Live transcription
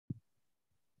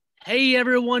Hey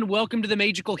everyone, welcome to the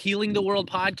Magical Healing the World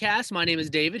podcast. My name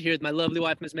is David, here with my lovely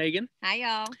wife, Miss Megan. Hi,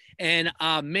 y'all. And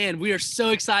man, we are so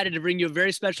excited to bring you a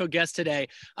very special guest today,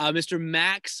 Mr.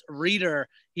 Max Reeder.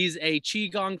 He's a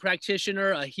Qigong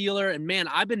practitioner, a healer, and man,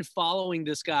 I've been following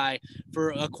this guy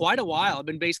for quite a while. I've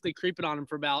been basically creeping on him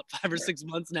for about 5 or 6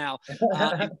 months now.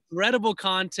 Incredible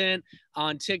content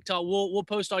on TikTok. We'll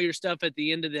post all your stuff at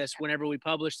the end of this whenever we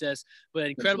publish this, but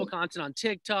incredible content on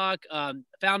TikTok.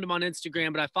 Found him on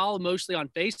Instagram, but I follow mostly on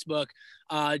Facebook.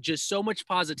 Just so much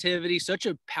positivity, such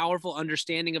a powerful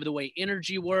understanding of the way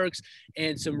energy works,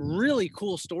 and some really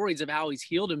cool stories of how he's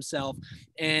healed himself.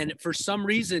 And for some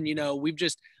reason,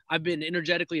 I've been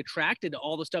energetically attracted to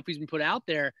all the stuff he's been put out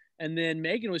there. And then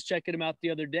Megan was checking him out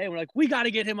the other day. We're like, we got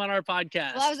to get him on our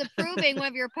podcast. Well, I was approving one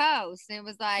of your posts, and it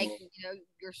was like,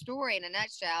 your story in a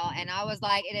nutshell. And I was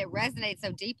like, and it resonated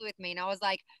so deeply with me. And I was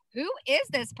like, who is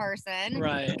this person?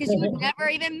 Right. Because you had never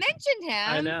even mentioned him.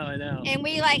 I know. And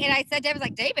and I said, David was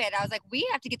like, David, I was like, we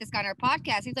have to get this guy on our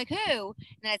podcast. He's like, who?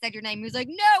 And then I said your name. He was like,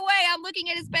 no way, I'm looking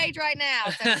at his page right now.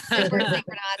 So it's super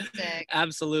synchronistic.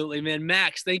 Absolutely, man.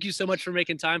 Max, thank you so much for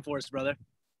making time for us, brother.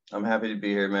 I'm happy to be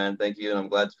here, man. Thank you. And I'm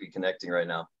glad to be connecting right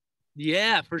now.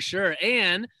 Yeah, for sure.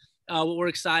 And what we're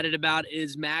excited about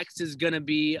is Max is going to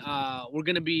be, we're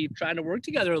going to be trying to work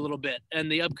together a little bit. And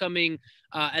the upcoming,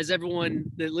 as everyone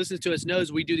that listens to us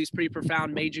knows, we do these pretty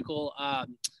profound magical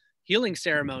healing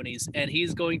ceremonies. And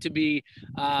he's going to be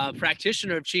a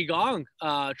practitioner of Qigong,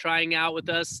 trying out with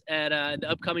us at the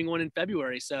upcoming one in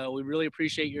February. So we really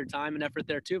appreciate your time and effort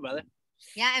there too, brother.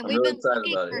 Yeah, and we've been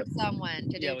looking for someone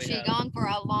to do Qigong for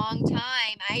a long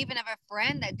time. I even have a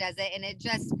friend that does it, and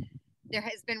there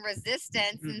has been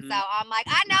resistance, and so I'm like,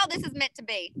 I know this is meant to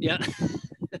be. Yeah.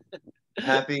 I'm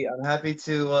happy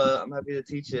to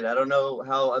teach it. I don't know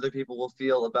how other people will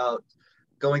feel about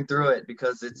going through it,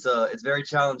 because it's very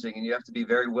challenging, and you have to be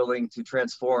very willing to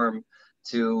transform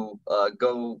to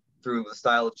go through the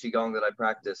style of Qigong that I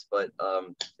practice. But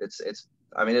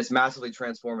it's massively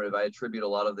transformative. I attribute a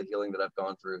lot of the healing that I've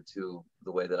gone through to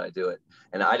the way that I do it.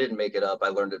 And I didn't make it up. I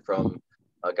learned it from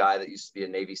a guy that used to be a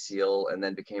Navy SEAL and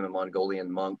then became a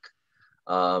Mongolian monk,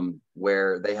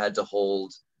 where they had to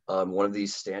hold one of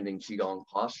these standing Qigong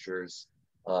postures.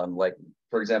 Like,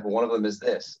 for example, one of them is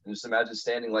this. And just imagine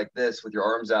standing like this with your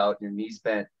arms out, your knees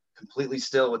bent, completely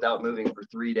still without moving for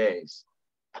 3 days.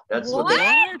 That's what they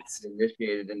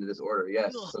initiated into this order.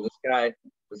 Yes. So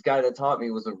this guy that taught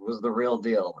me was the real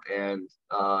deal, and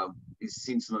he's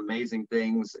seen some amazing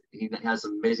things. He has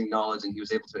some amazing knowledge, and he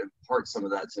was able to impart some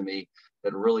of that to me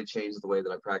that really changed the way that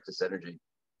I practice energy.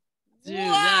 Dude,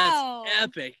 wow. That's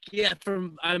epic. Yeah,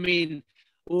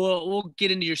 we'll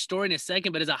get into your story in a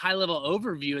second, but as a high level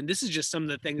overview, and this is just some of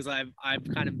the things I've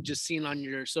kind of just seen on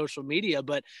your social media,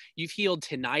 but you've healed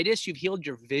tinnitus, you've healed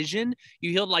your vision, you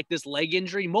healed like this leg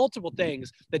injury, multiple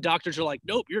things. The doctors are like,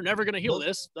 nope, you're never going to heal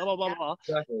this, blah, blah, blah, blah.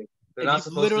 Exactly. They're not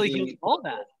supposed literally to healed all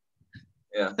that.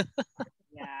 Yeah.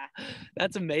 Yeah.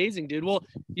 That's amazing, dude. Well,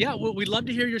 yeah, we'd love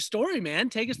to hear your story, man.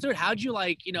 Take us through it. How'd you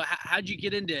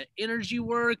get into energy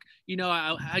work?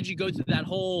 How'd you go through that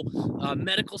whole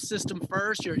medical system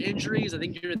first, your injuries? I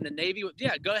think you're in the Navy.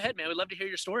 Yeah, go ahead, man. We'd love to hear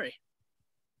your story.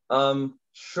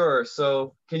 Sure.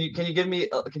 So can you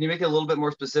make it a little bit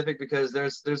more specific? Because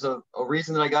there's a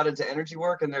reason that I got into energy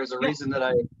work, and there's a reason that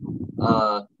I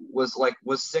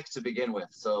was sick to begin with.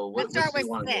 So let's start with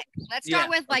sick. Let's start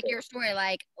with your story,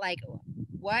 like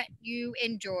what you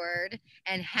endured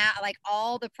and how, like,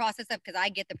 all the process of, because I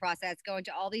get the process, going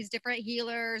to all these different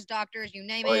healers, doctors, you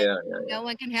name it. No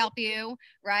one can help you,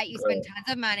 right? You spend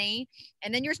tons of money,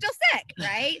 and then you're still sick,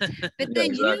 right? But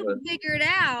then you figured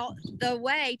out the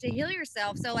way to heal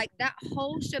yourself. So like that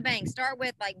whole shebang, start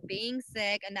with like being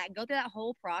sick and go through that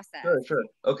whole process. Sure.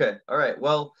 Okay. All right.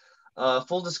 Well,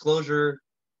 full disclosure,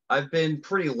 I've been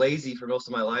pretty lazy for most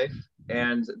of my life,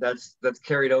 and that's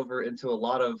carried over into a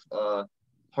lot of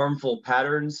harmful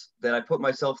patterns that I put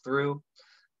myself through.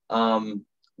 One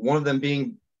of them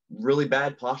being really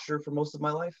bad posture for most of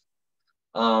my life.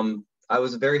 I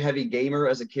was a very heavy gamer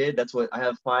as a kid. I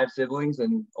have 5 siblings,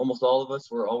 and almost all of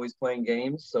us were always playing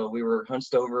games. So we were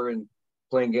hunched over and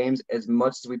playing games as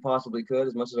much as we possibly could,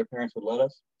 as much as our parents would let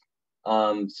us.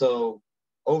 So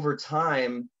over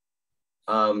time,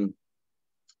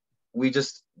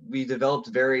 we developed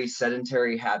very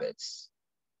sedentary habits,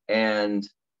 and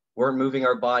weren't moving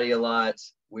our body a lot.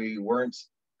 We weren't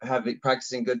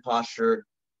practicing good posture.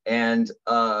 And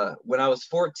when I was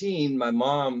 14, my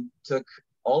mom took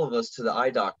all of us to the eye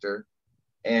doctor,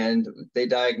 and they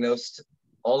diagnosed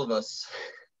all of us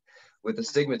with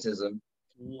astigmatism.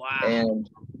 Wow. And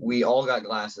we all got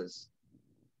glasses.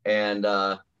 And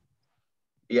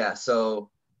so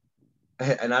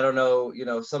and I don't know, you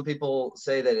know, some people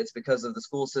say that it's because of the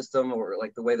school system or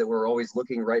like the way that we're always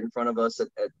looking right in front of us at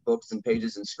books and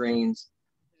pages and screens,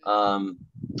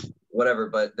 whatever.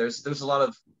 But there's a lot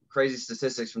of crazy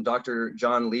statistics from Dr.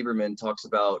 John Lieberman talks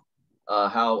about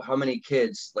how many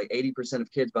kids, like 80%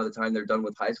 of kids by the time they're done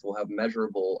with high school have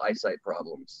measurable eyesight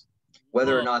problems,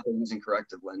 whether or not they're using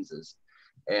corrective lenses.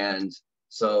 And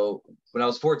so when I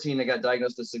was 14, I got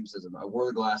diagnosed with astigmatism. I wore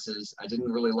the glasses. I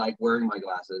didn't really like wearing my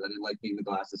glasses. I didn't like being the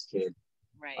glasses kid.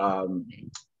 Right.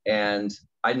 And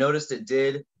I noticed it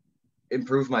did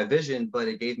improve my vision, but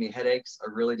it gave me headaches. I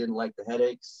really didn't like the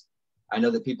headaches. I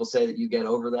know that people say that you get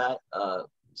over that.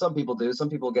 Some people do. Some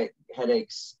people get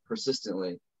headaches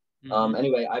persistently.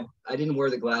 Anyway, I didn't wear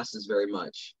the glasses very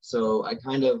much. So I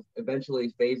kind of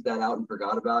eventually phased that out and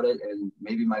forgot about it. And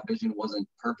maybe my vision wasn't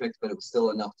perfect, but it was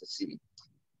still enough to see.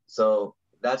 So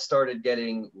that started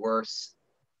getting worse.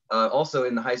 Also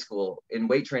in the high school, in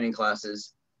weight training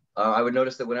classes, I would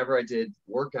notice that whenever I did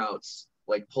workouts,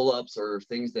 like pull-ups or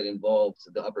things that involved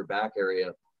the upper back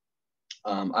area,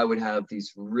 I would have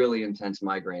these really intense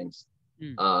migraines.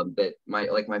 That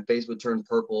my face would turn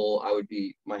purple.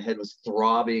 My head was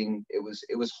throbbing. It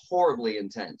was horribly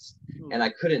intense. And I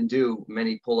couldn't do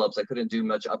many pull-ups. I couldn't do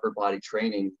much upper body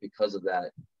training because of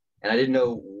that. And I didn't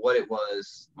know what it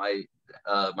was. My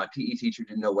PE teacher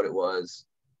didn't know what it was.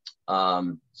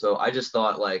 So I just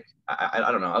thought like,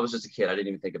 I don't know. I was just a kid. I didn't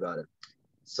even think about it.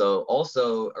 So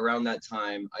also around that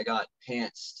time, I got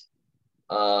pantsed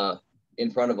in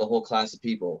front of a whole class of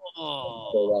people.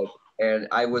 So like, and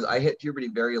I hit puberty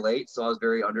very late, so I was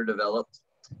very underdeveloped.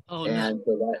 And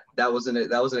so that was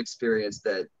an experience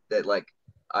that like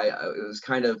it was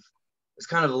kind of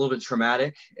a little bit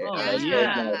traumatic. And I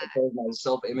exposed my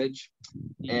self-image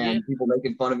and people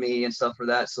making fun of me and stuff for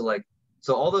that. So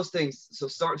all those things,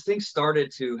 things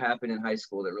started to happen in high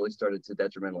school that really started to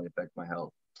detrimentally affect my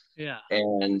health. Yeah.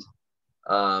 And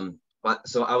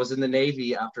so I was in the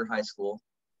Navy after high school,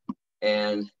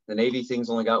 and the Navy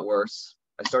things only got worse.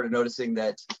 I started noticing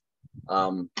that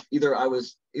either I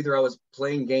was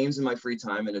playing games in my free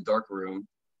time in a dark room,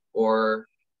 or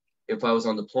if I was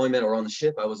on deployment or on the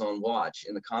ship, I was on watch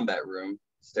in the combat room,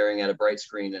 staring at a bright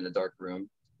screen in a dark room.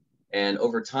 And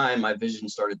over time, my vision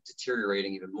started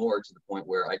deteriorating even more to the point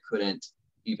where I couldn't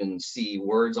even see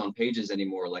words on pages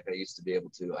anymore like I used to be able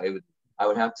to. I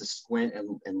would have to squint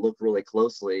and look really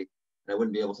closely, and I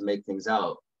wouldn't be able to make things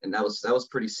out. And that was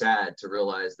pretty sad to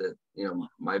realize that, you know,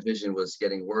 my vision was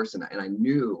getting worse. And I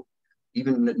knew,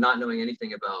 even not knowing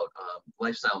anything about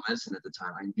lifestyle medicine at the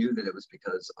time, I knew that it was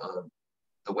because of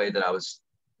the way that I was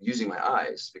using my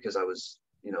eyes, because I was,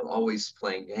 you know, always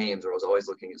playing games, or I was always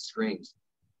looking at screens.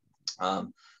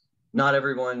 Not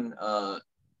everyone,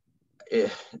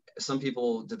 some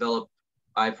people develop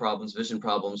eye problems, vision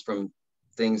problems from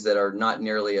things that are not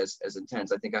nearly as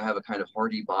intense. I think I have a kind of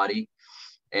hardy body,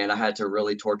 and I had to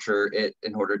really torture it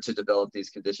in order to develop these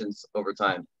conditions over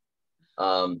time.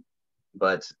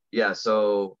 But yeah,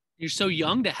 so you're so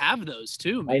young to have those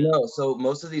too, man. I know. So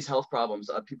most of these health problems,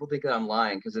 people think that I'm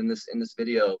lying, because in this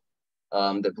video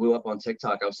that blew up on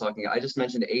TikTok, I just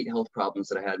mentioned 8 health problems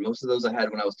that I had. Most of those I had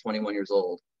when I was 21 years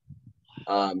old.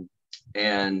 So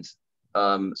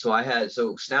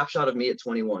snapshot of me at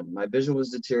 21, my vision was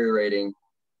deteriorating.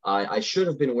 I should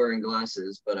have been wearing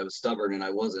glasses, but I was stubborn and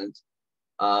I wasn't.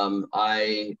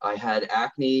 I had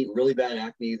acne, really bad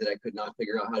acne that I could not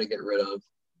figure out how to get rid of.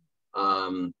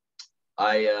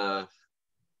 Let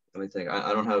me think.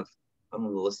 I don't have the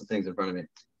list of things in front of me.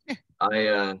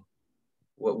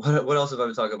 What else have I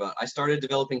been talking about? I started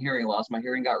developing hearing loss. My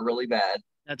hearing got really bad.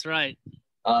 That's right.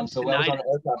 So when I was on an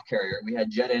aircraft carrier, we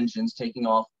had jet engines taking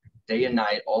off day and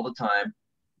night all the time.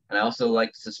 And I also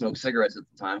liked to smoke cigarettes at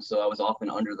the time. So I was often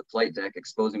under the flight deck,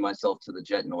 exposing myself to the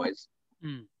jet noise.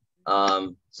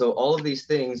 So all of these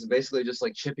things basically just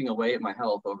like chipping away at my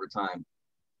health over time.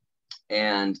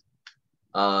 And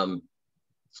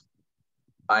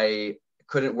I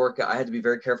couldn't work. I had to be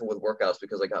very careful with workouts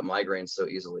because I got migraines so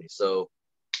easily. So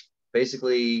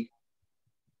basically,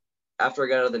 after I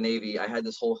got out of the Navy, I had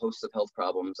this whole host of health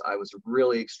problems. I was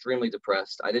really extremely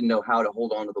depressed. I didn't know how to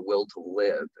hold on to the will to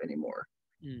live anymore.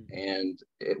 And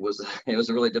it was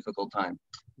a really difficult time.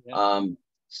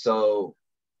 So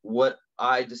what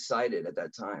I decided at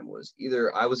that time was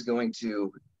either I was going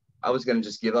to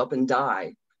just give up and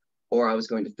die, or I was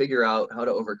going to figure out how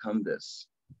to overcome this.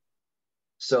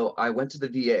 So I went to the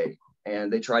VA,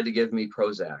 and they tried to give me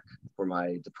Prozac for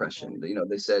my depression. You know,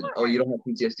 they said, "Oh, you don't have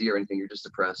PTSD or anything, you're just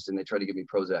depressed," and they tried to give me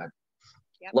Prozac.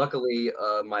 Luckily,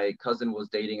 my cousin was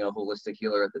dating a holistic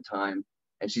healer at the time,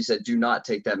 and she said, "Do not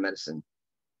take that medicine."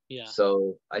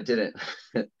 So I didn't.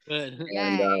 Good.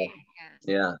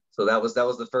 Yeah. So that was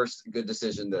the first good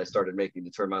decision that I started making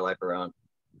to turn my life around.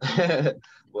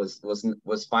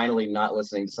 was finally not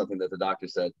listening to something that the doctor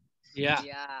said. Yeah.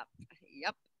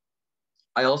 Yep.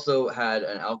 I also had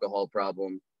an alcohol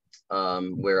problem,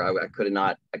 where I could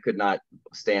not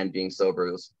stand being sober.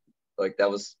 It was like, that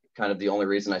was kind of the only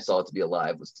reason I saw it to be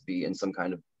alive, was to be in some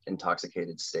kind of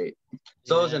intoxicated state.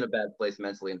 So I was in a bad place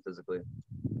mentally and physically.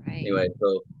 Right. Anyway,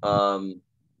 so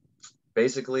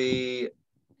basically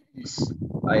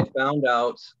I found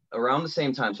out around the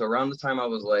same time. So around the time I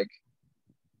was like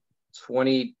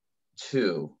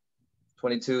 22,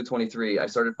 23, I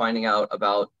started finding out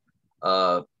about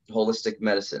holistic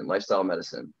medicine, lifestyle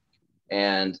medicine.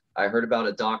 And I heard about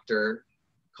a doctor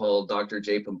called Dr.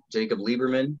 Jacob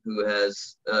Lieberman, who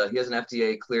has he has an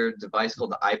FDA cleared device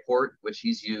called the iPort, which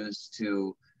he's used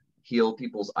to heal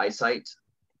people's eyesight.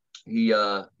 He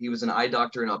was an eye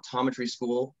doctor in optometry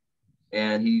school,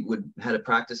 and he had a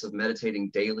practice of meditating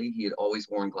daily. He had always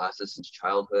worn glasses since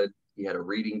childhood. He had a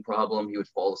reading problem. He would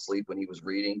fall asleep when he was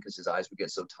reading because his eyes would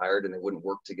get so tired and they wouldn't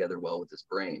work together well with his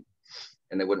brain,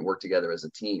 and they wouldn't work together as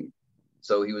a team.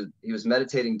 So he was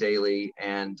meditating daily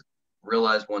and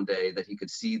realized one day that he could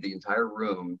see the entire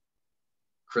room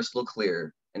crystal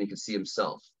clear, and he could see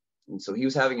himself. And so he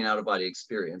was having an out-of-body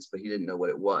experience, but he didn't know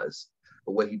what it was.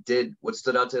 But what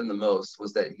stood out to him the most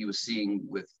was that he was seeing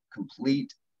with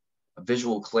complete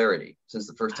visual clarity since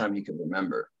the first time he could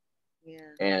remember. Yeah.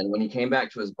 And when he came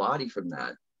back to his body from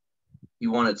that, he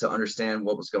wanted to understand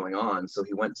what was going on. So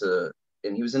he was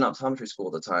in optometry school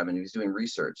at the time, and he was doing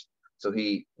research. So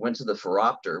he went to the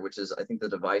phoropter, which is, I think, the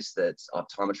device that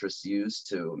optometrists use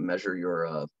to measure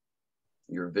your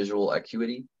visual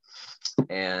acuity.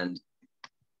 And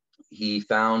he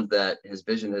found that his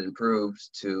vision had improved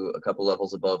to a couple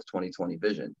levels above 20/20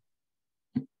 vision.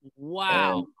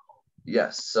 Wow. And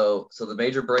yes. So the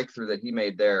major breakthrough that he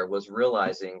made there was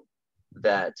realizing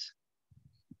that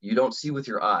you don't see with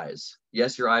your eyes.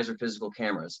 Yes, your eyes are physical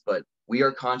cameras, but we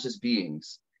are conscious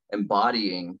beings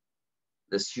embodying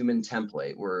this human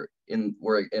template. We're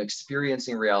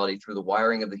experiencing reality through the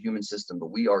wiring of the human system,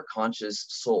 but we are conscious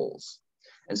souls.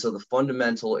 And so the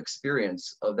fundamental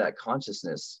experience of that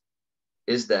consciousness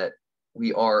is that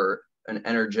we are an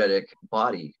energetic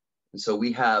body. And so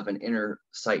we have an inner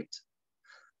sight.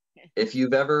 If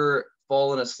you've ever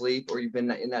fallen asleep, or you've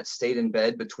been in that state in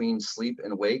bed between sleep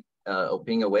and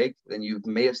being awake, then you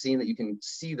may have seen that you can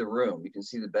see the room, you can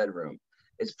see the bedroom.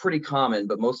 It's pretty common,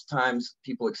 but most times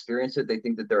people experience it, they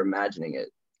think that they're imagining it.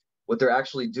 What they're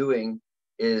actually doing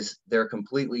is they're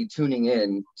completely tuning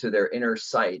in to their inner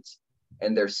sight,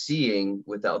 and they're seeing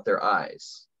without their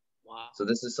eyes. Wow. So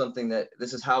this is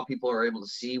how people are able to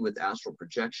see with astral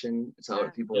projection. It's how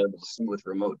people are able to see with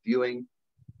remote viewing.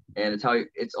 And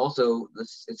it's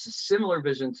a similar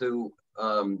vision to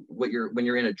when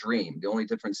you're in a dream. The only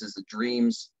difference is the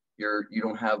dreams, you're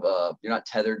not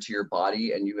tethered to your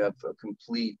body, and you have a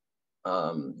complete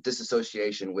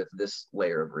disassociation with this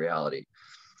layer of reality.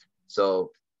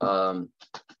 So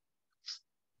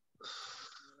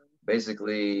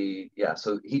basically, yeah,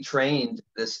 so he trained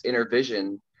this inner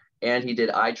vision, and he did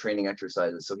eye training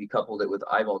exercises. So he coupled it with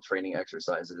eyeball training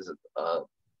exercises.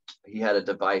 He had a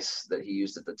device that he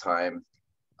used at the time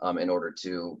in order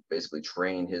to basically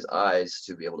train his eyes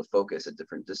to be able to focus at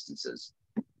different distances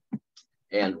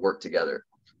and work together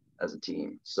as a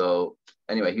team. So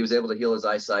anyway, he was able to heal his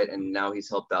eyesight, and now he's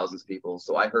helped thousands of people.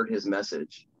 So I heard his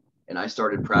message, and I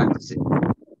started practicing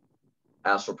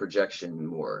astral projection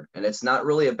more. And it's not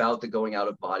really about the going out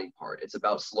of body part. It's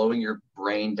about slowing your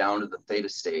brain down to the theta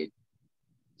state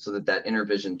so that inner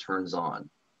vision turns on.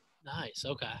 Nice.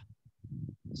 Okay.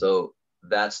 So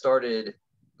that started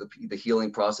the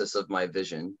healing process of my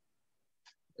vision.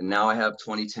 And now I have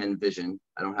 20/10 vision.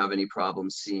 I don't have any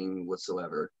problems seeing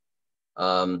whatsoever.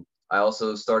 I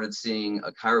also started seeing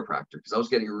a chiropractor because I was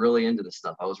getting really into this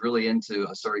stuff. I was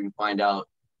starting to find out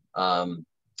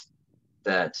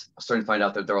that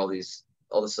there are all this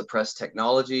suppressed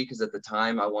technology, because at the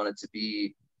time I wanted to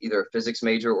be either a physics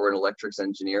major or an electrical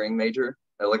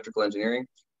engineering.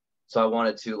 So I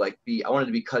wanted to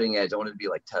be cutting edge. I wanted to be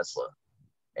like Tesla.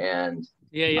 And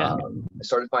I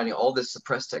started finding all this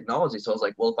suppressed technology. So I was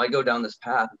like, well, if I go down this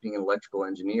path of being an electrical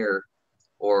engineer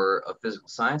or a physical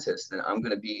scientist, then all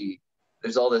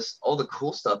the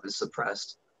cool stuff is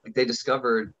suppressed. Like, they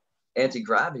discovered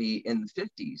anti-gravity in the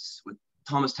 50s with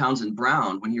Thomas Townsend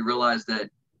Brown, when he realized that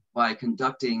by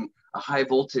conducting a high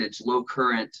voltage, low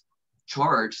current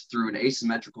charge through an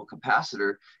asymmetrical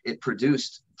capacitor, it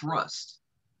produced thrust.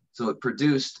 So it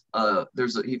produced,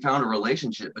 he found a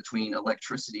relationship between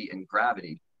electricity and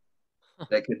gravity.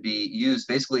 that could be used.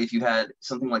 Basically, if you had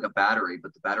something like a battery,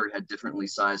 but the battery had differently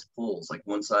sized poles, like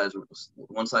one side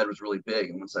was really big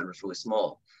and one side was really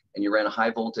small, and you ran a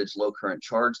high voltage, low current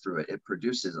charge through it, it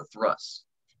produces a thrust.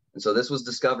 And so this was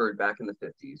discovered back in the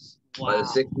 50s. Wow. By the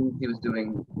 60s, he was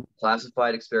doing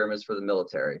classified experiments for the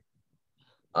military.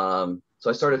 So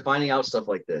I started finding out stuff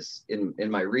like this in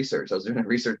my research. I was doing a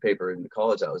research paper in the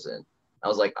college I was in. I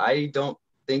was like, I don't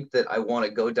think that I want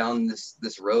to go down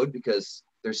this road, because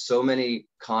there's so many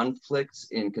conflicts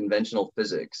in conventional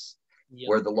physics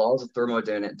where the laws of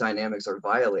thermodynamics are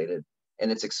violated,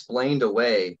 and it's explained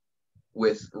away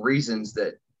with reasons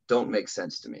that don't make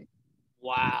sense to me.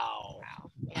 Wow.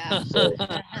 Yeah. So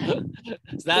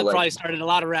that probably started a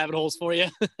lot of rabbit holes for you.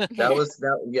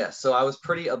 Yes. So I was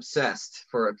pretty obsessed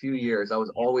for a few years. I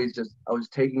was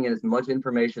taking in as much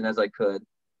information as I could.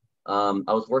 I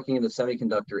was working in the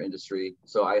semiconductor industry.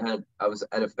 So I was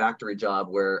at a factory job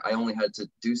where I only had to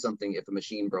do something if a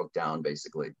machine broke down,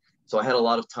 basically. So I had a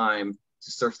lot of time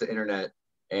to surf the internet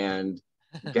and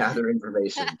gather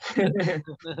information.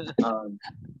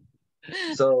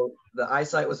 So the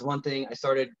eyesight was one thing. I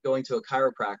started going to a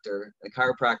chiropractor. The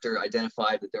chiropractor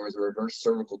identified that there was a reverse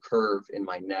cervical curve in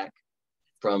my neck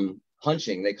from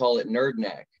hunching. They call it nerd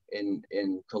neck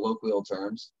in colloquial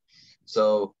terms.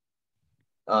 So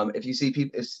if you see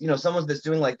people, if someone that's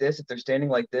doing like this, if they're standing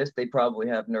like this, they probably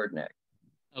have nerd neck.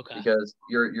 Okay. Because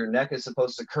your neck is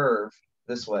supposed to curve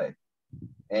this way.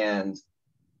 And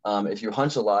if you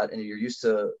hunch a lot and you're used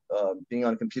to being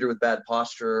on a computer with bad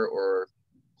posture, or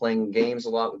playing games a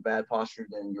lot with bad posture,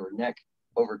 then your neck,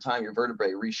 over time, your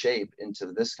vertebrae reshape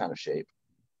into this kind of shape.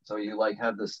 So you like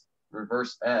have this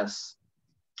reverse S.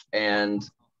 And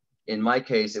in my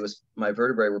case, it was my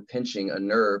vertebrae were pinching a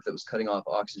nerve that was cutting off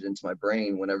oxygen to my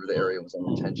brain whenever the area was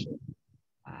under tension.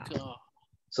 Wow.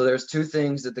 So there's two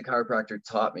things that the chiropractor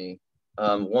taught me.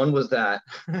 One was that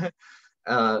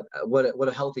what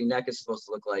a healthy neck is supposed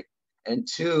to look like. And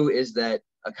two is that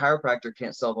a chiropractor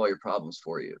can't solve all your problems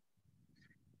for you.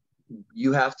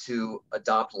 You have to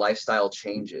adopt lifestyle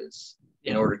changes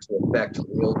in order to affect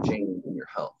real change in your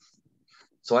health.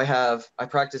 So I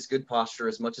practice good posture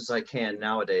as much as I can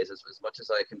nowadays, as much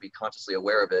as I can be consciously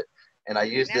aware of it. And I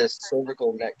use this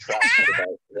cervical neck traction device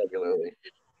regularly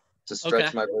to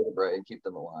stretch my vertebrae and keep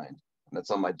them aligned. And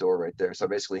that's on my door right there. So I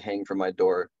basically hang from my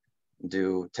door and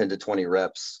do 10 to 20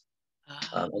 reps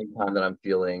anytime that I'm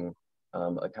feeling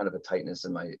a kind of a tightness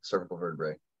in my cervical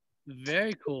vertebrae.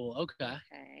 Very cool.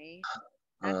 Okay.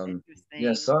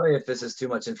 Yeah, sorry if this is too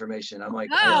much information. I'm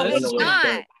like, no, it's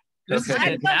not. Okay.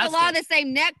 I've got a lot of the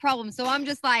same neck problems, so I'm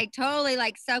just like totally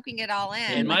like soaking it all in.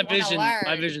 And my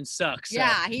vision sucks. So.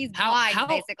 Yeah, he's blind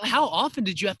basically. How often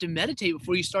did you have to meditate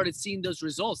before you started seeing those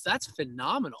results? That's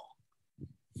phenomenal.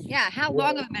 Yeah, how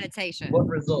long of a meditation? What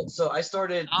results? So I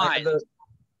started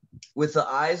with the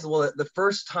eyes. Well, the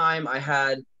first time I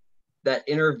had that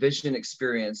inner vision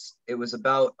experience, it was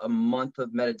about a month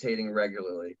of meditating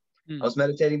regularly. I was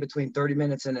meditating between 30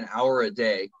 minutes and an hour a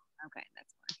day. Okay,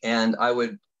 that's fine. And I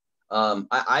would,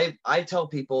 I tell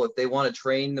people, if they want to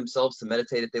train themselves to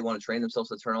meditate, if they want to train themselves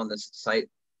to turn on this site,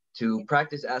 to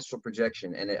practice astral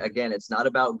projection. And again, it's not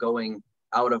about going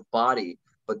out of body,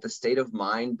 but the state of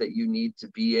mind that you need to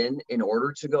be in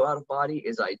order to go out of body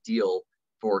is ideal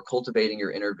for cultivating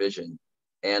your inner vision,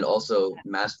 and also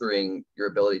mastering your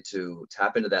ability to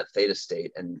tap into that theta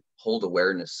state and hold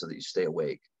awareness so that you stay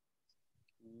awake.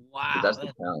 Wow, that's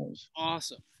the challenge.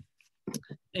 Awesome.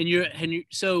 And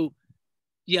so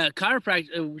yeah,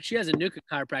 chiropractor. She has a new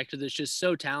chiropractor that's just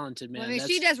so talented, man. Well, I mean,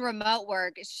 she does remote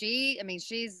work. She's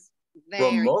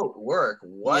very remote work.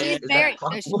 What is that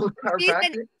possible?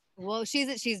 Well,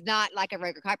 she's not like a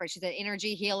regular chiropractor. She's an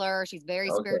energy healer. She's very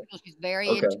spiritual. She's very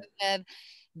intuitive.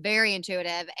 Very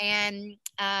intuitive. And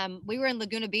we were in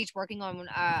Laguna Beach working on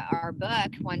our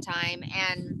book one time,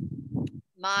 and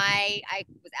I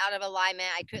was out of alignment.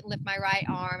 I couldn't lift my right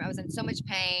arm. I was in so much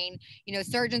pain.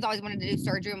 Surgeons always wanted to do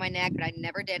surgery on my neck, but I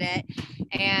never did it.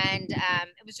 And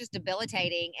it was just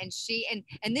debilitating. And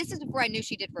and this is before I knew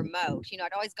she did remote.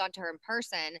 I'd always gone to her in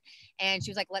person, and she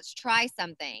was like, let's try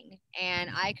something. And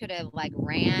I could have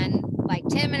ran like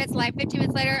 10 minutes later, 15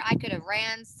 minutes later, I could have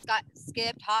ran,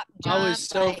 skipped, hopped, jumped. I was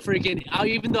so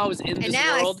even though I was in this world,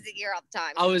 I all the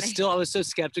time. I was so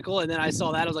skeptical. And then I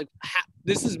saw that, I was like,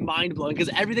 this is mind blowing, because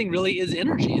everything really is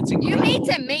energy. It's incredible. You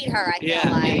need to meet her. I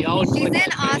feel like she's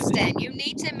in Austin. You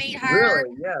need to meet her.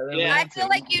 Really? Yeah. I feel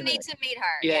like you need to meet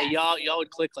her. Yeah, y'all would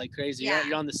click like crazy. Yeah.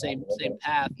 You're on the same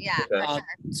path. Yeah. Okay.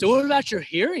 So what about your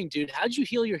hearing, dude? How'd you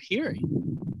heal your hearing?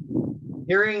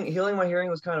 Healing my hearing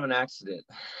was kind of an accident.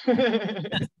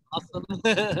 Awesome.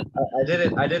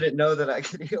 I didn't know that I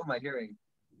could heal my hearing.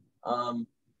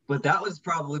 But that was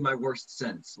probably my worst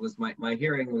sense. Was my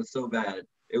hearing was so bad.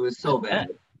 It was so bad.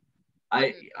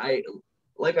 I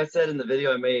like I said in the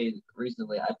video I made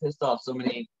recently, I pissed off so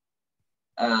many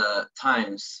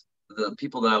times the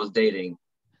people that I was dating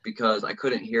because I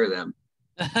couldn't hear them.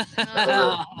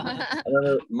 I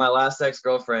remember my last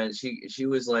ex-girlfriend, she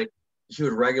was like, she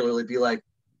would regularly be like,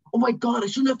 oh my God, I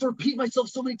shouldn't have to repeat myself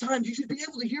so many times. You should be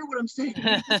able to hear what I'm saying.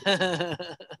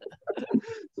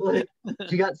 Like,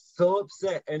 she got so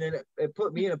upset. And then it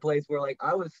put me in a place where like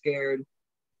I was scared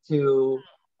to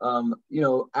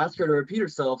ask her to repeat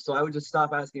herself. So I would just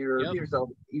stop asking her to repeat herself,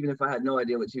 even if I had no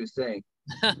idea what she was saying.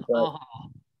 But,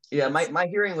 yeah, my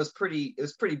hearing was pretty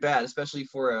bad, especially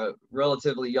for a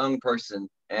relatively young person.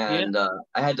 And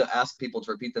I had to ask people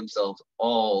to repeat themselves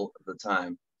all the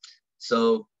time.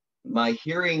 So my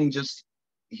hearing just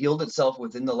healed itself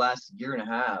within the last year and a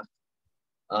half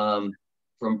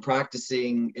from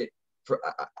practicing it.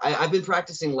 I've been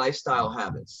practicing lifestyle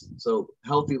habits, so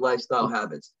healthy lifestyle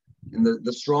habits. And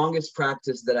the strongest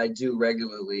practice that I do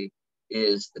regularly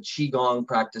is a Qigong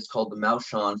practice called the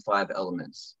Maoshan 5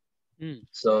 elements.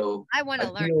 So I want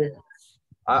to learn this.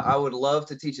 I would love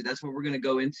to teach it. That's what we're going to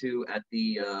go into at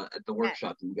the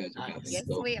workshop that you guys are having. Yes,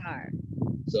 we are.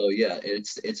 So yeah,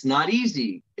 it's not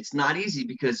easy. It's not easy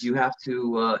because you have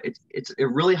to. It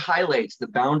really highlights the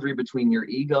boundary between your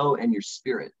ego and your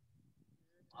spirit.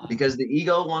 Because the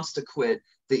ego wants to quit.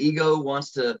 The ego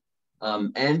wants to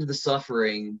end the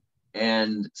suffering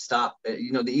and stop.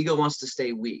 The ego wants to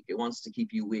stay weak. It wants to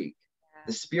keep you weak.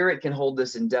 The spirit can hold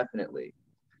this indefinitely.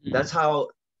 That's how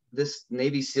this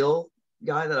Navy SEAL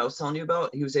guy that I was telling you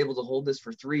about, he was able to hold this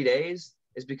for 3 days,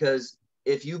 is because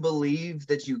if you believe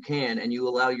that you can and you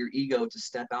allow your ego to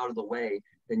step out of the way,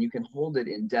 then you can hold it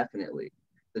indefinitely.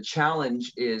 The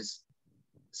challenge is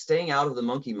staying out of the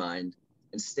monkey mind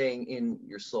and staying in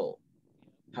your soul,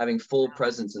 having full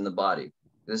presence in the body.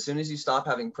 And as soon as you stop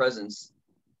having presence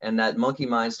and that monkey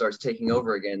mind starts taking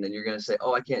over again, then you're going to say,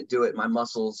 oh, I can't do it. My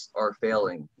muscles are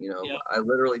failing. I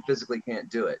literally physically can't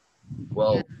do it.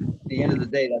 Well, at the end of the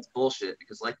day, that's bullshit,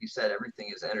 because like you said,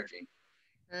 everything is energy.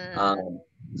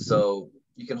 So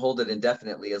you can hold it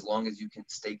indefinitely as long as you can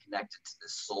stay connected to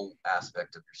this soul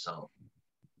aspect of yourself.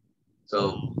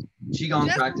 So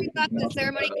Qigong practice. We thought the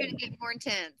ceremony couldn't get more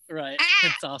intense. Right.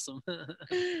 That's awesome.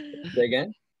 Say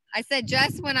again? I said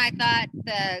just when I thought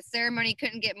the ceremony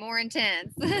couldn't get more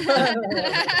intense.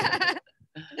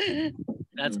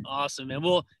 That's awesome, man.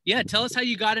 Well, yeah, tell us how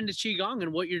you got into Qigong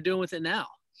and what you're doing with it now.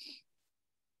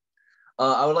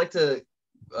 I would like to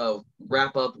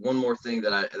wrap up one more thing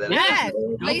that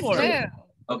please do.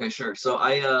 Okay, sure. So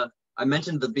I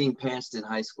mentioned the being pantsed in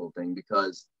high school thing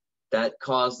because that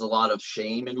caused a lot of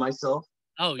shame in myself.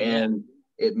 Oh, yeah. And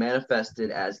it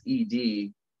manifested as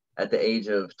ED at the age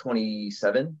of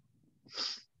 27.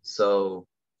 So,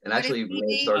 and actually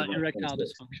started erectile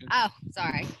dysfunction. Oh,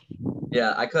 sorry.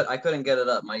 Yeah, I couldn't get it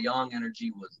up. My yang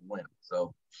energy was limp.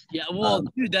 So yeah, well,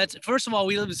 dude, that's, first of all,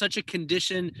 we live in such a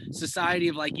conditioned society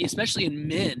of like, especially in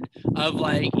men, of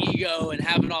like ego and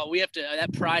having all, we have to,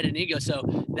 that pride and ego.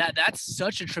 So that's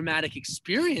such a traumatic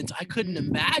experience. I couldn't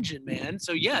imagine, man.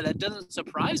 So yeah, that doesn't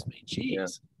surprise me.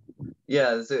 Jeez.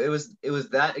 Yeah, so it was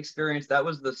that experience. That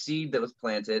was the seed that was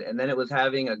planted. And then it was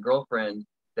having a girlfriend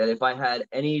that if I had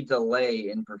any delay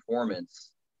in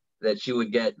performance, that she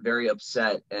would get very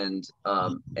upset and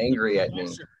angry at me.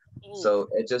 So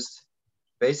it just,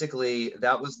 basically,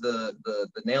 that was the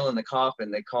nail in the coffin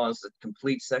that caused a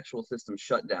complete sexual system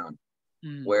shutdown,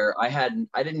 where I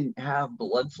didn't have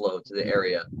blood flow to the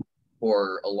area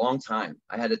for a long time.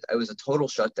 I was a total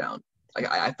shutdown.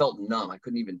 I felt numb. I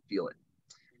couldn't even feel it.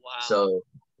 Wow. So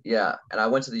yeah, and I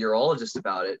went to the urologist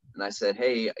about it, and I said,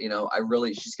 hey,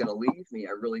 she's gonna leave me.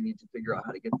 I really need to figure out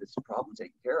how to get this problem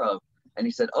taken care of. And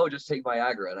he said, oh, just take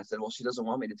Viagra. And I said, well, she doesn't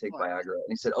want me to take Viagra. And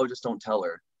he said, oh, just don't tell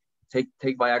her. Take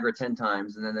Viagra 10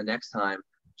 times, and then the next time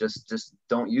just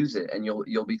don't use it, and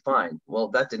you'll be fine. Well,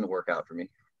 that didn't work out for me,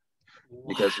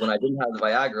 because when I didn't have the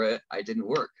Viagra, I didn't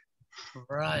work.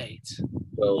 Right.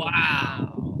 So,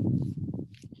 wow.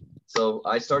 So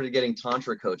I started getting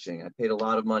Tantra coaching. I paid a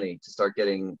lot of money to start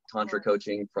getting Tantra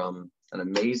coaching from an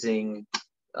amazing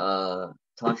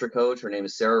Tantra coach. Her name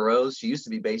is Sarah Rose. She used to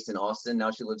be based in Austin.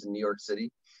 Now she lives in New York City.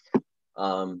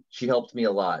 She helped me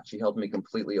a lot. She helped me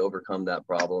completely overcome that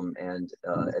problem. And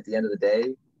at the end of the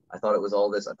day, I thought it was all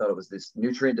this. I thought it was this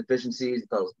nutrient deficiencies. I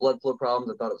thought it was blood flow problems.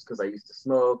 I thought it was because I used to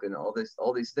smoke and all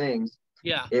these things.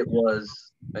 Yeah. It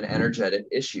was an energetic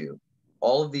issue.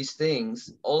 All of these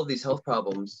things, all of these health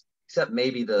problems, except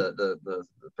maybe the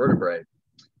vertebrae,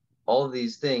 all of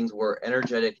these things were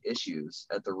energetic issues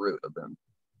at the root of them.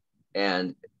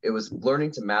 And it was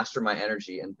learning to master my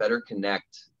energy and better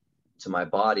connect to my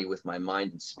body with my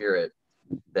mind and spirit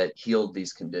that healed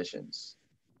these conditions.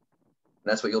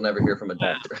 And that's what you'll never hear from a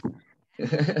doctor.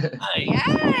 Yes,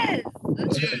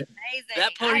 that's amazing.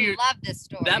 I love this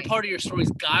story. That part of your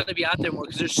story's got to be out there more,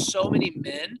 because there's so many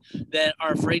men that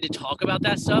are afraid to talk about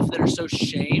that stuff, that are so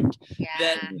shamed,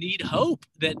 that need hope,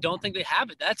 that don't think they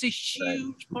have it. That's a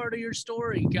huge part of your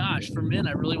story. Gosh, for men,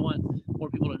 I really want more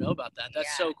people to know about that.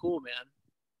 That's so cool, man.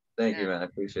 Thank you, man. I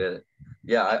appreciate it.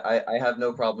 Yeah, I have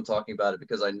no problem talking about it,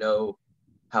 because I know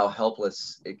how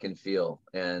helpless it can feel.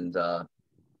 And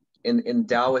in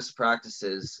Taoist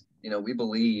practices, you know, we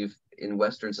believe in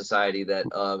Western society that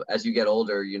as you get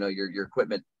older, you know, your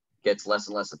equipment gets less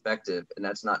and less effective, and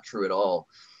that's not true at all.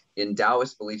 In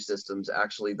Taoist belief systems,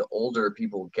 actually, the older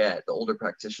people get, the older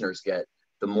practitioners get,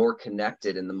 the more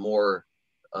connected and the more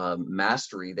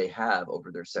mastery they have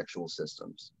over their sexual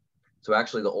systems. So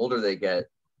actually, the older they get,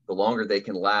 the longer they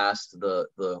can last,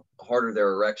 the harder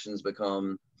their erections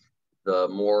become, the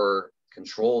more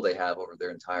control they have over their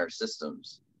entire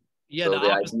systems. Yeah, so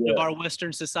the opposite of our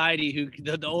Western society, who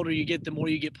the older you get, the more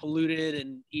you get polluted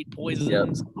and eat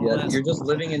poisons. Yeah, you're just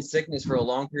living in sickness for a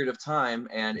long period of time,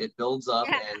 and it builds up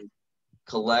and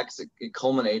collects. It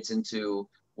culminates into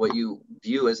what you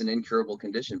view as an incurable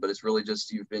condition, but it's really just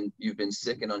you've been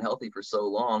sick and unhealthy for so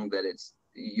long that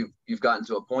you've gotten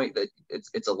to a point that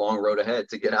it's a long road ahead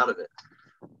to get out of it.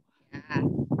 Yeah,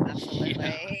 absolutely.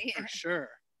 Yeah, for sure.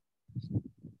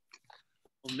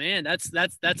 Well, man, that's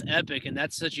epic, and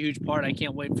that's such a huge part. I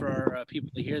can't wait for our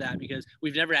people to hear that, because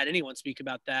we've never had anyone speak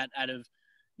about that out of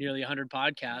nearly 100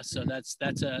 podcasts. So that's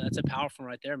a powerful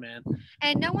right there, man.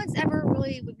 And no one's ever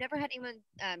we've never had anyone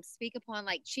speak upon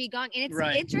like Qigong, and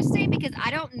it's interesting because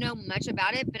I don't know much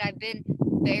about it, but I've been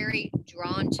very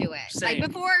drawn to it. Same.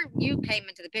 Like before you came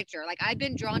into the picture, like I've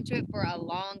been drawn to it for a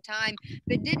long time,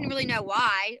 but didn't really know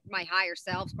why. My higher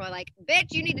self's probably like,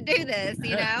 bitch, you need to do this,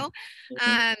 you know?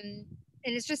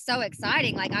 And it's just so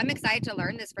exciting. Like, I'm excited to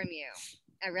learn this from you.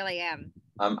 I really am.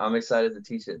 I'm excited to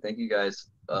teach it. Thank you, guys.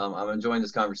 I'm enjoying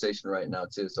this conversation right now,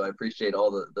 too. So I appreciate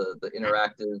all the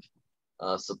interactive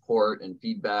support and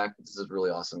feedback. This is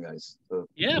really awesome, guys. So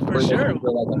yeah, for sure. I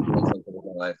feel like I'm doing something with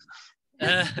my life.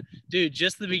 Dude,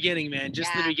 just the beginning, man.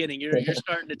 Just the beginning. You're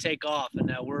starting to take off,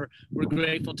 and we're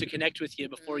grateful to connect with you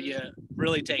before you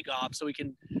really take off, so we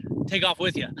can take off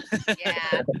with you.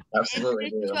 Yeah,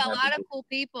 absolutely. To a lot of cool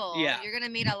people. Yeah, you're gonna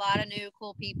meet a lot of new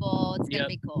cool people. It's gonna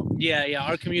be cool. Yeah.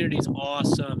 Our community is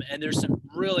awesome, and there's some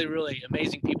really, really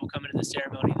amazing people coming to the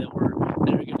ceremony that are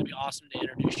going to be awesome to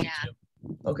introduce you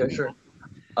to. Okay, sure.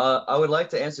 I would like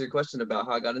to answer your question about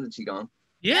how I got into Qigong.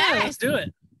 Yeah, let's do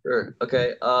it. Sure.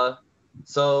 Okay.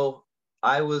 So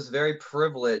I was very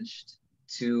privileged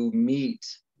to meet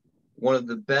one of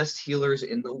the best healers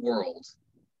in the world.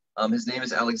 His name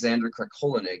is Alexander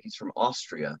Krakolinik. He's from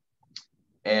Austria,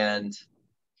 and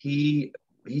he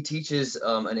teaches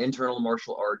an internal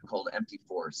martial art called Empty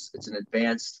Force. It's an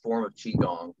advanced form of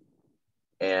Qigong,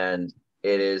 and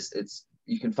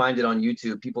you can find it on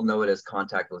YouTube. People know it as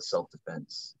contactless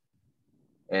self-defense.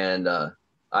 And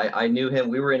I knew him.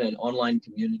 We were in an online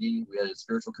community. We had a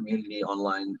spiritual community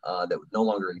online that no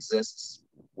longer exists,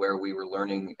 where we were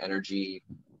learning energy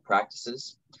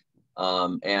practices.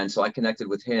 And so I connected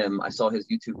with him. I saw his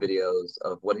YouTube videos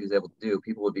of what he was able to do.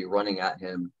 People would be running at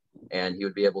him, and he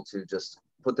would be able to just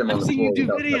put them on the floor. I've seen you do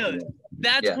videos.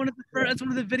 That's one of the first. That's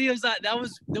one of the videos that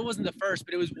wasn't the first,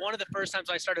 but it was one of the first times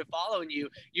I started following you.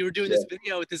 You were doing this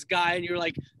video with this guy, and you were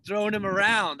like throwing him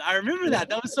around. I remember that.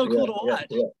 That was so cool to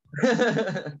watch.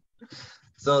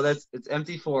 So it's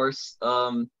Empty Force.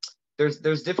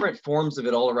 There's different forms of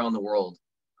it all around the world.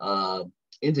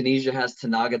 Indonesia has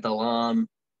Tenaga Dalam.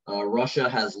 Russia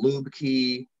has Lube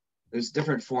Ki. There's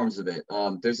different forms of it.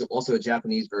 There's also a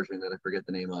Japanese version that I forget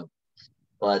the name of.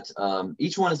 But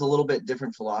each one is a little bit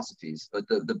different philosophies. But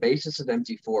the basis of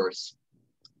Empty Force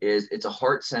is it's a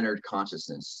heart-centered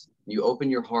consciousness. You open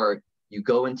your heart, you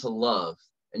go into love,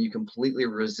 and you completely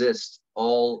resist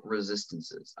all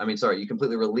resistances. You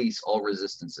completely release all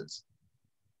resistances.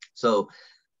 So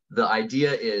the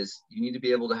idea is you need to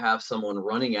be able to have someone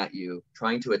running at you,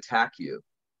 trying to attack you,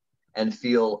 and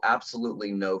feel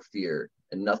absolutely no fear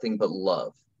and nothing but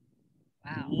love.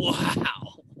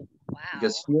 Wow.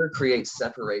 Because fear creates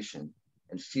separation,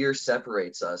 and fear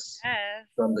separates us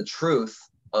from the truth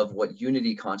of what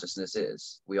unity consciousness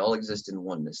is. We all exist in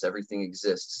oneness. Everything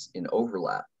exists in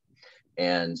overlap.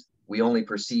 And we only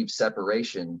perceive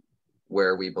separation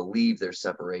where we believe there's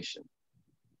separation.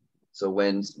 So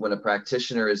when a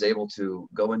practitioner is able to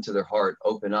go into their heart,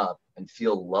 open up, and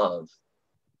feel love,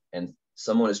 and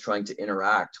someone is trying to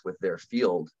interact with their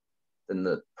field, then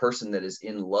the person that is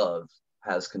in love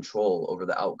has control over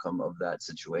the outcome of that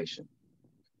situation.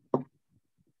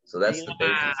 So that's the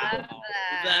basis of it.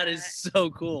 That is so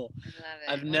cool.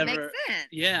 I love it. It makes sense.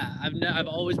 Yeah, I've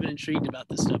always been intrigued about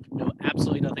this stuff. Know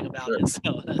absolutely nothing about it.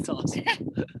 So that's awesome.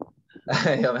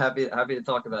 I'm happy to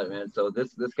talk about it, man. So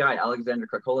this guy, Alexander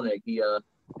Krakolenik,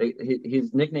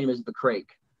 his nickname is the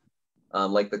Crake,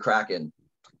 like the Kraken.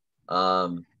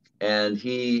 And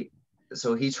he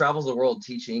travels the world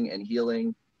teaching and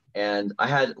healing. And I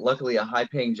had luckily a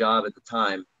high-paying job at the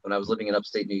time when I was living in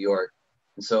upstate New York.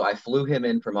 And so I flew him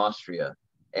in from Austria,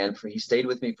 and he stayed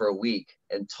with me for a week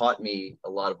and taught me a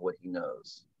lot of what he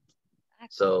knows.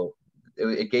 So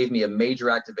it gave me a major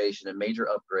activation, a major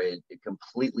upgrade. It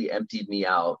completely emptied me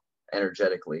out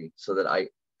energetically so that I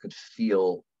could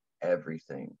feel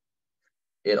everything.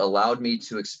 It allowed me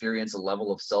to experience a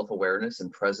level of self-awareness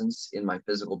and presence in my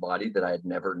physical body that I had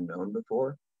never known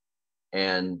before.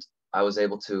 And I was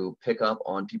able to pick up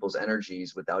on people's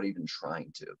energies without even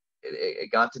trying to.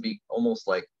 It got to be almost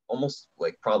like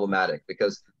problematic,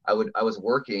 because I was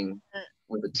working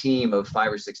with a team of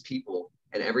 5 or 6 people,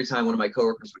 and every time one of my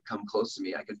coworkers would come close to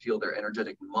me, I could feel their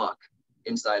energetic muck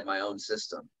inside my own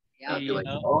system. Yeah. I'd be like,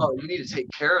 oh, you need to take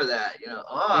care of that,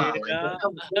 like, don't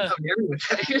come near me with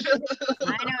that.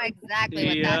 I know exactly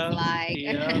what that's like.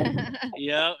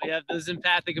 Yep. Those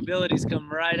empathic abilities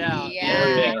come right out.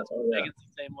 Yeah. The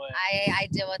same way. I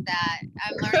deal with that.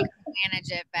 I'm learning to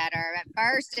manage it better. At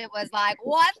first, it was like,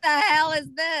 what the hell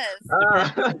is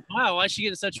this? Wow, why is she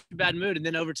getting such a bad mood? And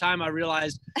then over time, I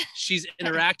realized she's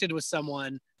interacted with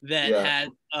someone that had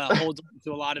holds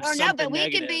to a lot of something but we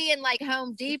negative. could be in like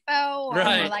Home Depot or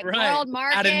like World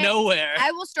Market. Out of nowhere.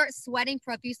 I will start sweating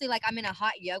profusely, like I'm in a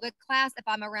hot yoga class if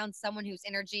I'm around someone whose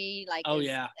energy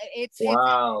it's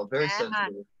very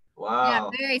sensitive.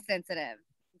 Wow. Yeah, very sensitive.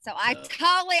 So I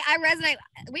resonate.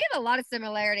 We have a lot of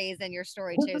similarities in your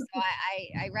story too. So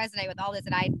I resonate with all this,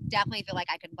 and I definitely feel like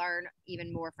I could learn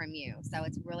even more from you. So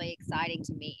it's really exciting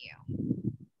to meet you.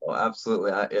 Oh,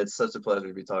 absolutely. It's such a pleasure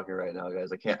to be talking right now, guys.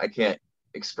 I can't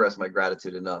express my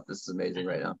gratitude enough. This is amazing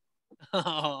right now. Oh,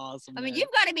 awesome. I mean,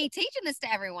 you've got to be teaching this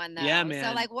to everyone, though. Yeah, man.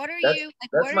 So, like, what are you? Like,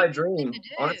 that's my dream.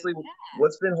 Honestly,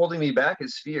 what's been holding me back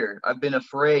is fear. I've been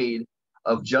afraid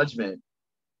of judgment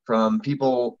from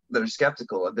people that are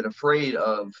skeptical. I've been afraid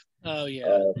of. I've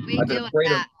been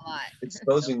afraid of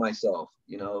exposing myself,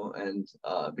 and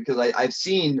because I've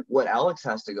seen what Alex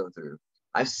has to go through.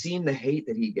 I've seen the hate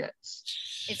that he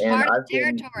gets. It's part of the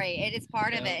territory. It is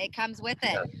part of it. It comes with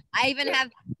it. I even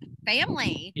have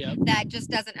family that just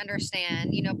doesn't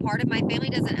understand. Part of my family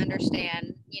doesn't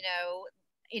understand,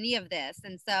 any of this.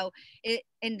 And so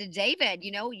and to David,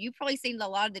 you've probably seen a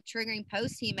lot of the triggering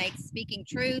posts he makes speaking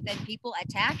truth, and people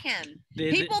attack him.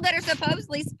 People that are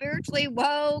supposedly spiritually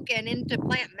woke and into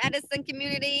plant medicine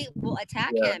community will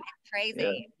attack him. It's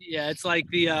crazy. Yeah, it's like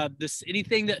this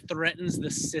anything that threatens the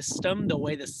system, the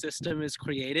way the system is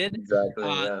created.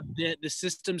 Exactly. The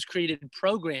system's created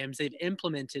programs they've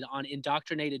implemented on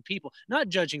indoctrinated people, not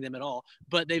judging them at all,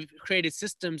 but they've created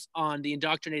systems on the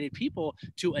indoctrinated people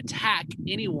to attack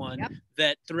anyone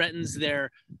that threatens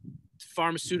their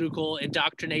pharmaceutical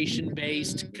indoctrination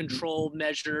based control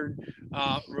measured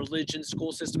religion,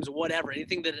 school systems, whatever,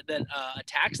 anything that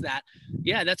attacks that.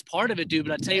 That's part of it, dude.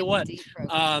 But I tell you what,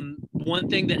 one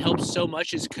thing that helps so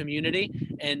much is community,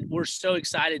 and we're so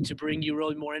excited to bring you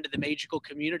really more into the magical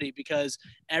community, because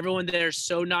everyone there is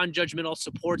so non-judgmental,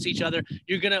 supports each other.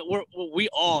 We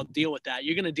all deal with that.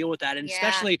 You're gonna deal with that, and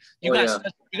especially you guys.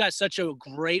 You got such a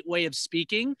great way of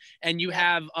speaking, and you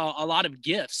have a lot of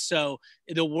gifts. So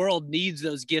the world needs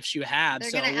those gifts you have.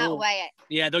 They're going to outweigh it.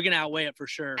 Yeah, they're going to outweigh it for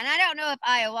sure. And I don't know if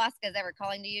ayahuasca is ever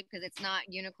calling to you, because it's not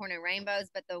unicorn and rainbows,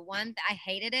 but the one I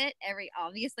hated it every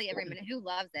minute. Who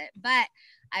loves it? But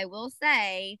I will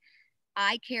say,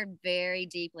 I cared very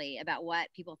deeply about what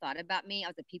people thought about me. I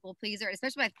was a people pleaser,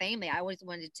 especially my family. I always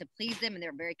wanted to please them, and they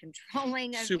were very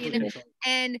controlling of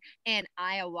and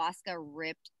ayahuasca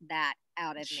ripped that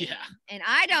out of me. And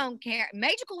I don't care.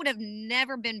 Magical would have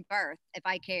never been birthed if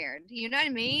I cared. You know what I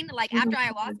mean? Like after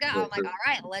ayahuasca, I'm like, all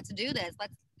right, let's do this.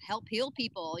 Let's help heal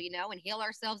people, and heal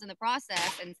ourselves in the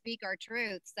process and speak our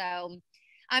truth. So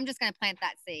I'm just going to plant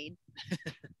that seed.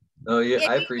 Oh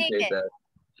yeah, I appreciate that.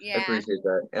 I appreciate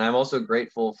that. And I'm also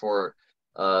grateful for,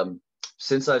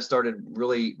 since I've started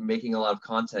really making a lot of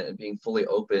content and being fully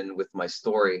open with my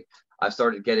story, I've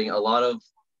started getting a lot of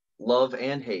love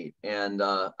and hate. And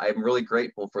I'm really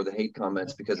grateful for the hate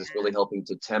comments, because it's really helping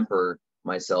to temper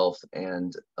myself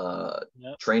and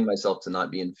train myself to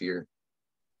not be in fear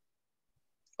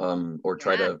or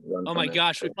try to run my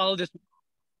gosh, we follow this.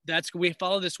 We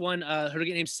follow this one, her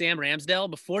named Sam Ramsdale.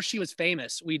 Before she was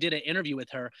famous, we did an interview with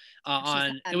her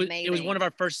it was one of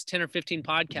our first 10 or 15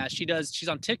 podcasts. She's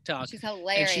on TikTok. She's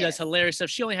hilarious. And she does hilarious stuff.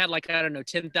 She only had like, I don't know,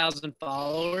 10,000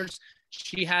 followers.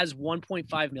 She has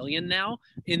 1.5 million now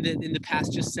in the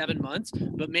past just 7 months.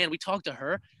 But man, we talked to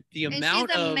her. The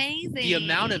amount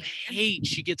of hate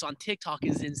she gets on TikTok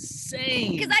is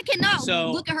insane. Because I cannot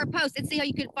look at her post and see how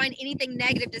you could find anything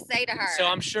negative to say to her. So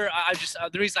I'm sure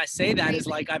the reason I say that is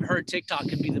like I've heard TikTok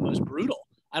can be the most brutal.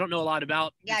 I don't know a lot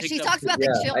about. Yeah, she talks about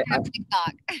the children of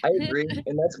TikTok. I agree,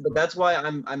 and that's why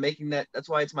I'm making that. That's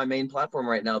why it's my main platform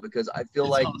right now, because I feel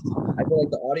like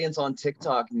the audience on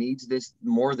TikTok needs this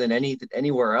more than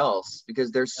anywhere else,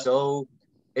 because they're so.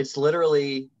 It's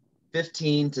literally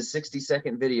 15 to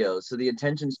 60-second videos, so the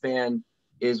attention span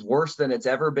is worse than it's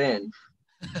ever been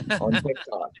on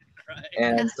TikTok,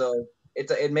 and so.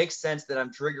 It makes sense that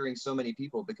I'm triggering so many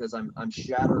people, because I'm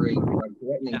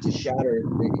threatening to shatter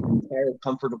the entire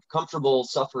comfortable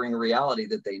suffering reality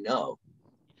that they know.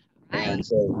 And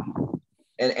so,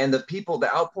 and the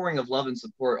outpouring of love and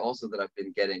support also that I've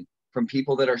been getting from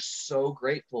people that are so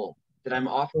grateful that I'm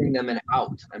offering them an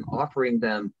out. I'm offering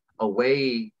them a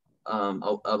way,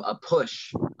 a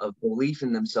push of belief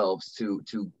in themselves to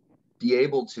be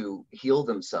able to heal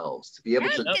themselves, to be able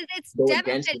to go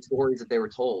against the stories that they were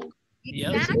told.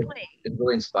 Exactly. It's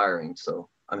really inspiring, so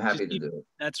I'm happy to do it.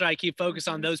 That's right. Keep focus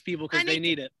on those people, because they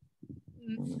need it.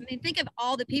 I mean, think of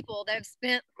all the people that have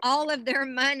spent all of their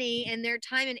money and their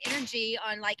time and energy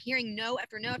on like hearing no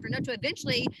after no after no, to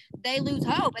eventually they lose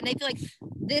hope and they feel like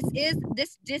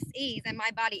this disease and my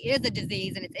body is a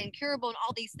disease and it's incurable and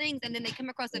all these things, and then they come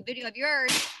across a video of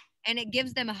yours and it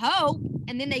gives them hope,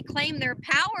 and then they claim their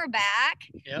power back,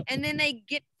 and then they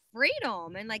get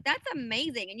freedom, and like that's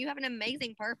amazing, and you have an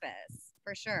amazing purpose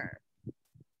for sure.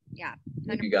 Yeah, 100%.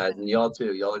 Thank you guys, and y'all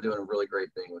too. Y'all are doing a really great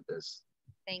thing with this.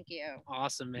 Thank you.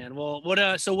 Awesome, man. Well, what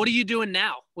are you doing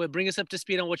now? Bring us up to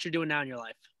speed on what you're doing now in your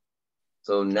life.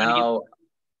 So now,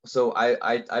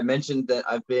 I mentioned that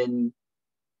I've been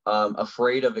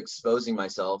afraid of exposing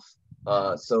myself.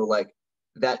 So like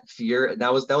that fear,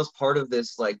 that was part of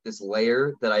this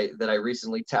layer that I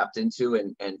recently tapped into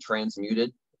and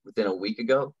transmuted within a week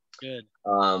ago. Good.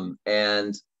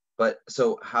 But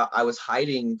how I was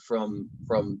hiding from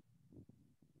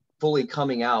fully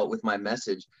coming out with my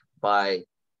message by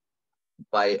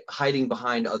hiding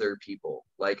behind other people.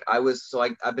 Like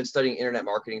I've been studying internet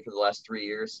marketing for the last 3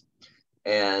 years,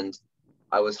 and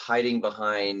I was hiding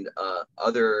behind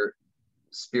other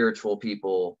spiritual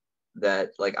people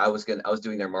that like I was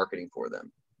doing their marketing for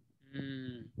them.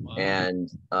 Wow. And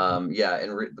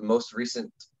the most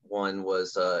recent one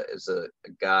was is a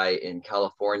guy in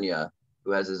California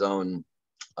who has his own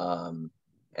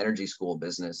energy school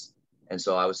business, and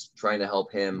so I was trying to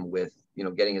help him with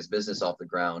getting his business off the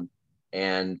ground,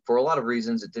 and for a lot of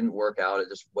reasons it didn't work out. It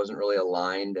just wasn't really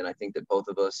aligned, and I think that both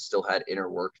of us still had inner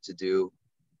work to do.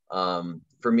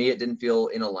 For me, it didn't feel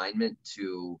in alignment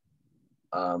to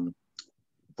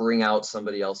bring out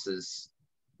somebody else's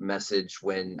message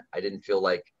when I didn't feel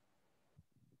like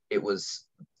it was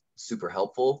super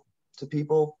helpful to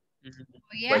people.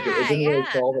 Yeah, like it didn't really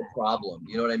solve a problem.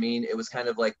 You know what I mean? It was kind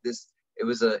of like this. It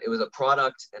was a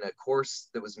product and a course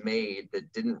that was made that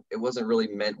it wasn't really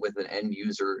meant with an end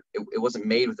user. It wasn't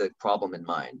made with a problem in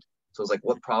mind. So it's like,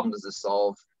 what problem does this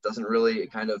solve? Doesn't really.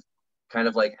 It kind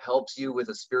of like helps you with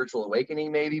a spiritual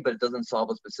awakening maybe, but it doesn't solve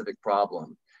a specific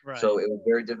problem. Right. So it was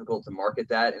very difficult to market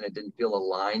that, and it didn't feel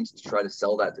aligned to try to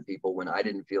sell that to people when I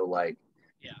didn't feel like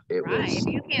it was. If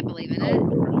you can't believe in it.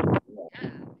 Yeah.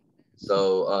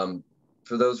 So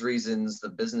for those reasons, the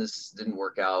business didn't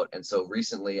work out. And so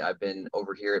recently I've been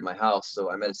over here at my house. So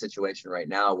I'm at a situation right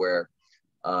now where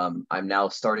I'm now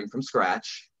starting from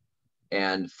scratch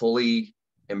and fully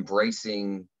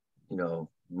embracing,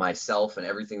 myself and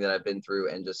everything that I've been through,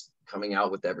 and just coming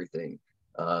out with everything,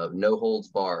 no holds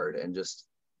barred, and just,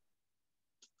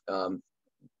 I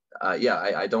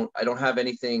don't have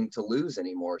anything to lose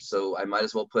anymore. So I might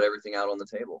as well put everything out on the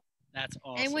table. That's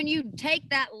awesome. And when you take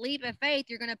that leap of faith,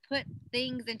 you're going to put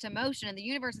things into motion, and the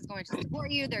universe is going to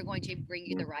support you. They're going to bring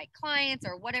you the right clients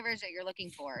or whatever it is that you're looking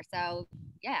for. So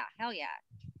yeah, hell yeah.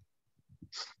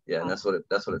 Yeah, and that's what it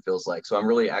feels like. So I'm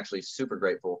really actually super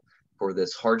grateful for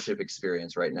this hardship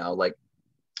experience right now. Like,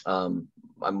 I'm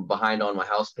behind on my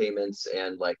house payments,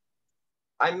 and like,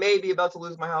 I may be about to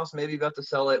lose my house, maybe about to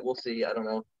sell it. We'll see. I don't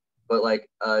know. But like,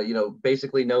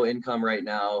 basically no income right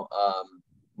now.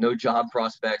 No job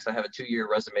prospects. I have a 2-year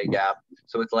resume gap.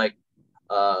 So it's like,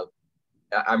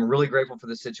 I'm really grateful for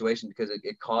this situation, because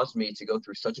it caused me to go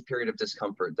through such a period of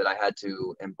discomfort that I had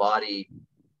to embody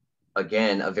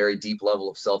again, a very deep level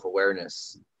of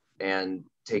self-awareness and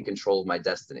take control of my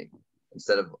destiny.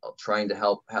 Instead of trying to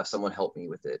have someone help me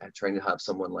with it, I'm trying to have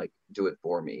someone like do it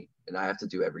for me. And I have to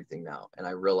do everything now. And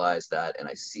I realize that, and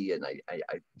I see it, and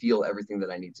I feel everything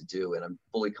that I need to do. And I'm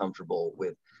fully comfortable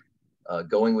with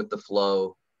going with the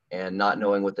flow and not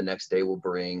knowing what the next day will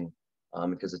bring,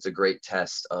 because it's a great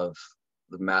test of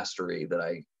the mastery that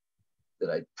I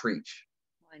preach.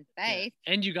 And faith.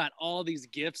 Yeah. And you got all these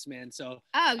gifts, man. So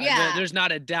there's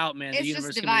not a doubt, man. It's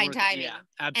just divine timing. Yeah,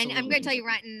 absolutely. And I'm going to tell you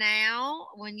right now,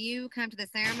 when you come to the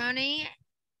ceremony,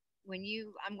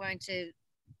 I'm going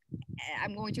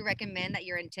to recommend that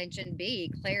your intention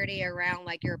be clarity around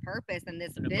like your purpose and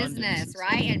this business,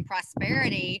 right? And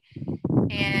prosperity.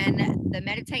 And the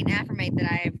meditate and affirmate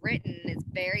that I have written is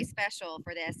very special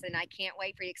for this. And I can't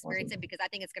wait for you to experience it, because I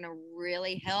think it's going to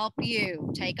really help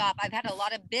you take off. I've had a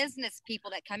lot of business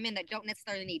people that come in that don't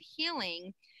necessarily need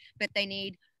healing, but they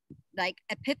need like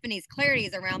epiphanies,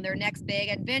 clarities around their next big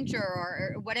adventure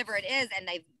or whatever it is. And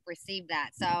they've received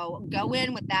that. So go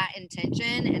in with that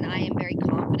intention. And I am very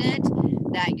confident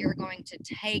that you're going to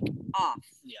take off.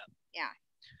 Yeah. Yeah.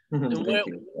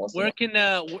 Where can,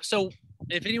 so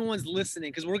if anyone's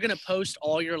listening, because we're going to post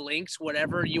all your links,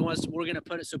 whatever you want, we're going to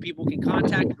put it so people can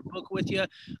contact or book with you.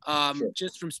 Sure.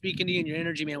 Just from speaking to you and your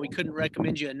energy, man, we couldn't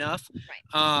recommend you enough.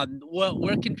 Right.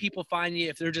 Where can people find you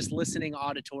if they're just listening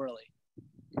auditorily?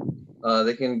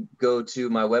 They can go to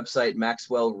my website,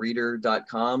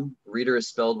 maxwellreeder.com. Reeder is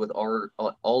spelled with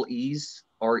all E's,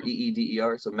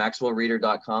 R-E-E-D-E-R. So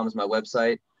maxwellreeder.com is my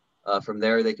website. From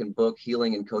there, they can book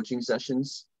healing and coaching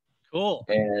sessions. Cool.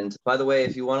 And by the way,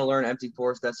 if you want to learn empty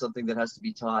force, that's something that has to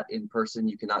be taught in person.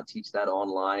 You cannot teach that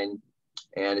online.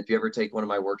 And if you ever take one of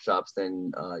my workshops,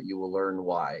 then you will learn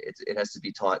why. It has to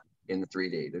be taught in the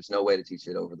 3D. There's no way to teach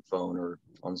it over the phone or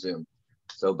on Zoom.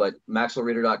 So, but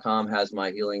maxwellreeder.com has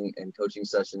my healing and coaching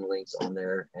session links on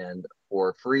there. And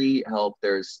for free help,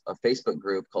 there's a Facebook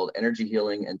group called Energy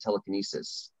Healing and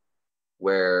Telekinesis,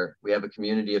 where we have a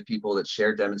community of people that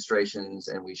share demonstrations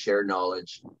and we share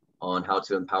knowledge on how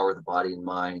to empower the body and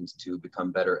mind to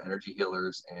become better energy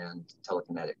healers and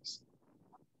telekinetics.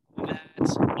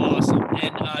 That's awesome.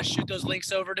 And shoot those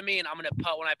links over to me, and I'm gonna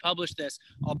when I publish this,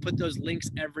 I'll put those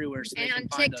links everywhere. So and on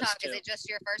TikTok, is it just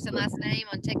your first and last name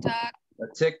on TikTok?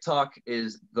 TikTok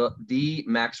is the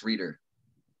Max Reeder.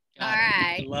 All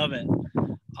right. I love it.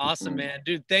 Awesome, man.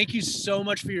 Dude, thank you so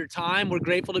much for your time. We're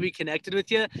grateful to be connected with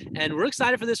you, and we're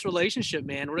excited for this relationship,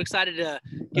 man. We're excited to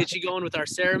get you going with our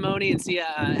ceremony and see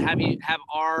have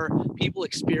our people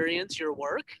experience your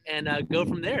work and go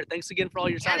from there. Thanks again for all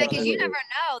your time. Yeah, because you never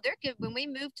know. When we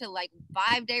move to like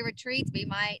 5-day retreats, we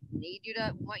might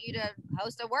want you to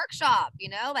host a workshop,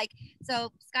 so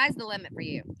sky's the limit for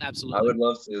you. Absolutely. I would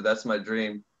love to. That's my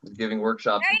dream. Giving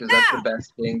workshops, because that's the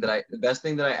best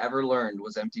thing that I ever learned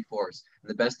was empty force. And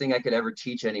the best thing I could ever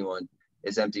teach anyone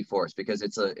is empty force, because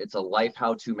it's a life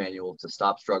how-to manual to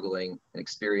stop struggling and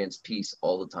experience peace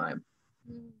all the time.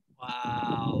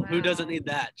 Wow. Who doesn't need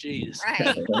that? Jeez.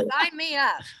 Right. Sign me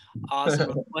up.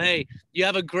 Awesome. Well, hey, you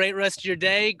have a great rest of your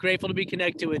day. Grateful to be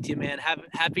connected with you, man. Have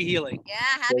happy healing. Yeah,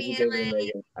 happy healing.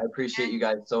 I appreciate you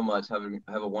guys so much. Have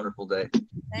a wonderful day.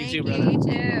 Thank you, brother. You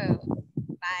too.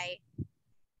 Bye.